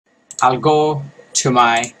I'll go to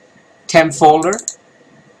my temp folder,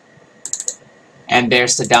 and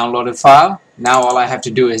there's the downloaded file. Now all I have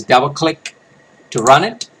to do is double click to run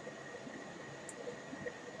it.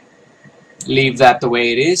 Leave that the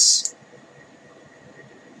way it is.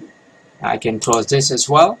 I can close this as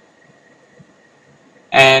well.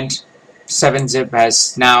 And 7-zip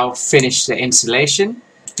has now finished the installation.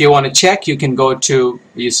 If you want to check, you can go to,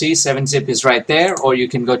 you see 7-zip is right there, or you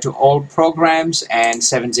can go to all programs and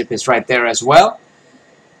 7-zip is right there as well.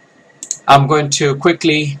 I'm going to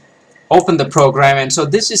quickly open the program, and so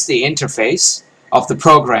this is the interface of the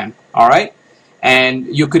program, alright? And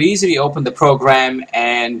you could easily open the program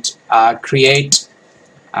and create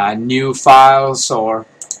new files, or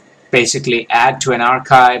basically add to an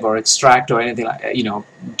archive or extract or anything like,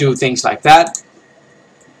 do things like that.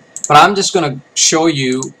 But I'm just going to show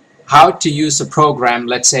you how to use the program.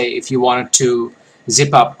 Let's say if you wanted to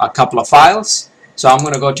zip up a couple of files. So I'm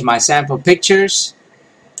going to go to my sample pictures,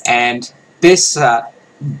 and this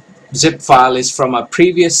zip file is from a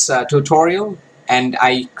previous tutorial, and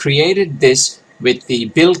I created this with the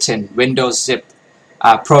built-in Windows Zip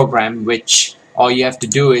program, which all you have to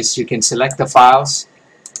do is you can select the files,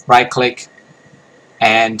 right click,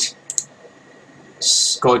 and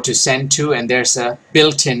go to send to, and there's a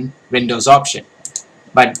built-in Windows option.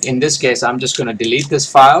 But in this case, I'm just going to delete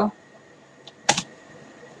this file.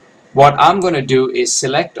 What I'm going to do is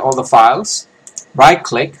select all the files, right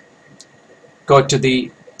click, go to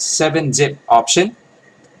the 7-zip option,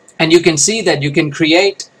 and you can see that you can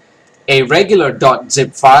create a regular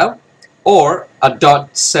 .zip file or a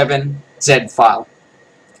 .7z file.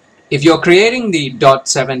 If you're creating the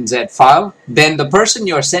 .7z file, then the person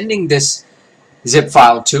you're sending this zip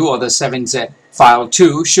file to, or the 7z file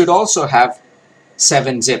to, should also have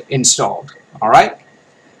 7-zip installed. Alright?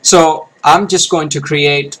 So I'm just going to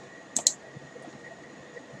create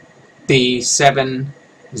the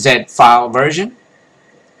 7z file version,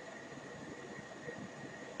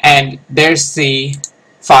 and there's the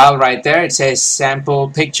file right there. It says sample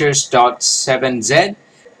pictures.7z.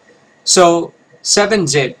 So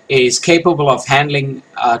 7-zip is capable of handling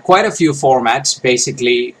quite a few formats.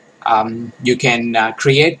 Basically, you can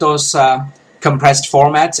create those compressed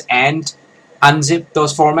formats and unzip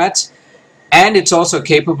those formats, and it's also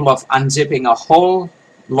capable of unzipping a whole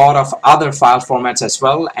lot of other file formats as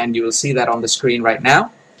well, and you will see that on the screen right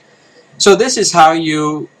now. So this is how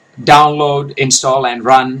you download, install, and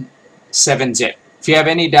run 7-zip. If you have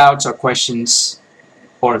any doubts or questions,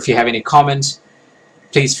 or if you have any comments,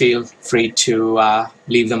 please feel free to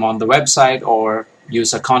leave them on the website or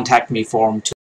use a contact me form to